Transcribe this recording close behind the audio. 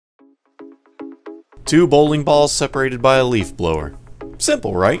Two bowling balls separated by a leaf blower.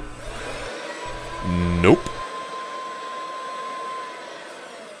 Simple, right? Nope.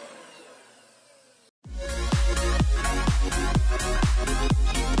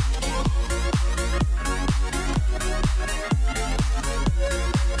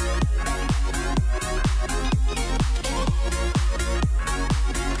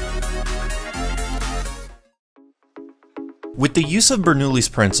 With the use of Bernoulli's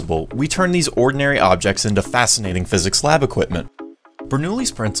principle, we turn these ordinary objects into fascinating physics lab equipment.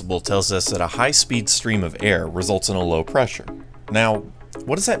 Bernoulli's principle tells us that a high-speed stream of air results in a low pressure. Now,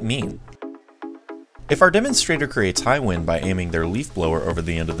 what does that mean? If our demonstrator creates high wind by aiming their leaf blower over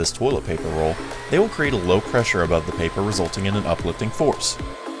the end of this toilet paper roll, they will create a low pressure above the paper, resulting in an uplifting force.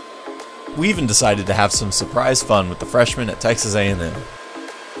 We even decided to have some surprise fun with the freshmen at Texas A&M.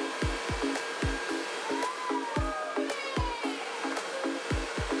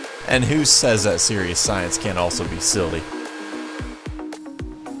 And who says that serious science can't also be silly?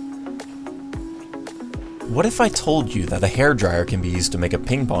 What if I told you that a hairdryer can be used to make a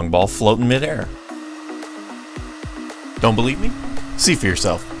ping pong ball float in midair? Don't believe me? See for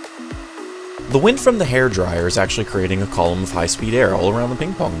yourself. The wind from the hairdryer is actually creating a column of high-speed air all around the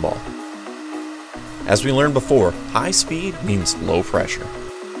ping pong ball. As we learned before, high speed means low pressure.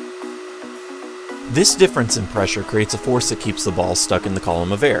 This difference in pressure creates a force that keeps the ball stuck in the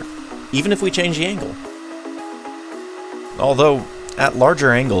column of air, even if we change the angle. Although, at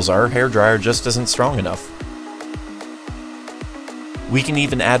larger angles, our hairdryer just isn't strong enough. We can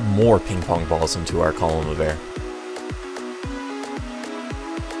even add more ping pong balls into our column of air.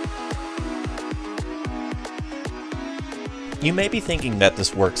 You may be thinking that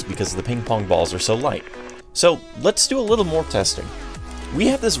this works because the ping pong balls are so light. So let's do a little more testing. We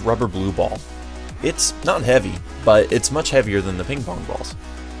have this rubber blue ball. It's not heavy, but it's much heavier than the ping pong balls.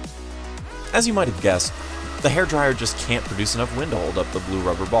 As you might have guessed, the hairdryer just can't produce enough wind to hold up the blue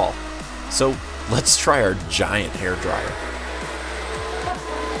rubber ball. So let's try our giant hairdryer.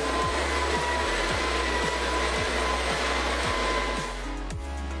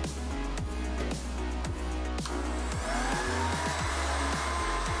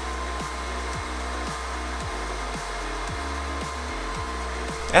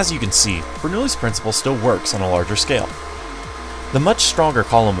 As you can see, Bernoulli's principle still works on a larger scale. The much stronger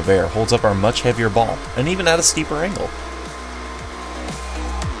column of air holds up our much heavier ball, and even at a steeper angle.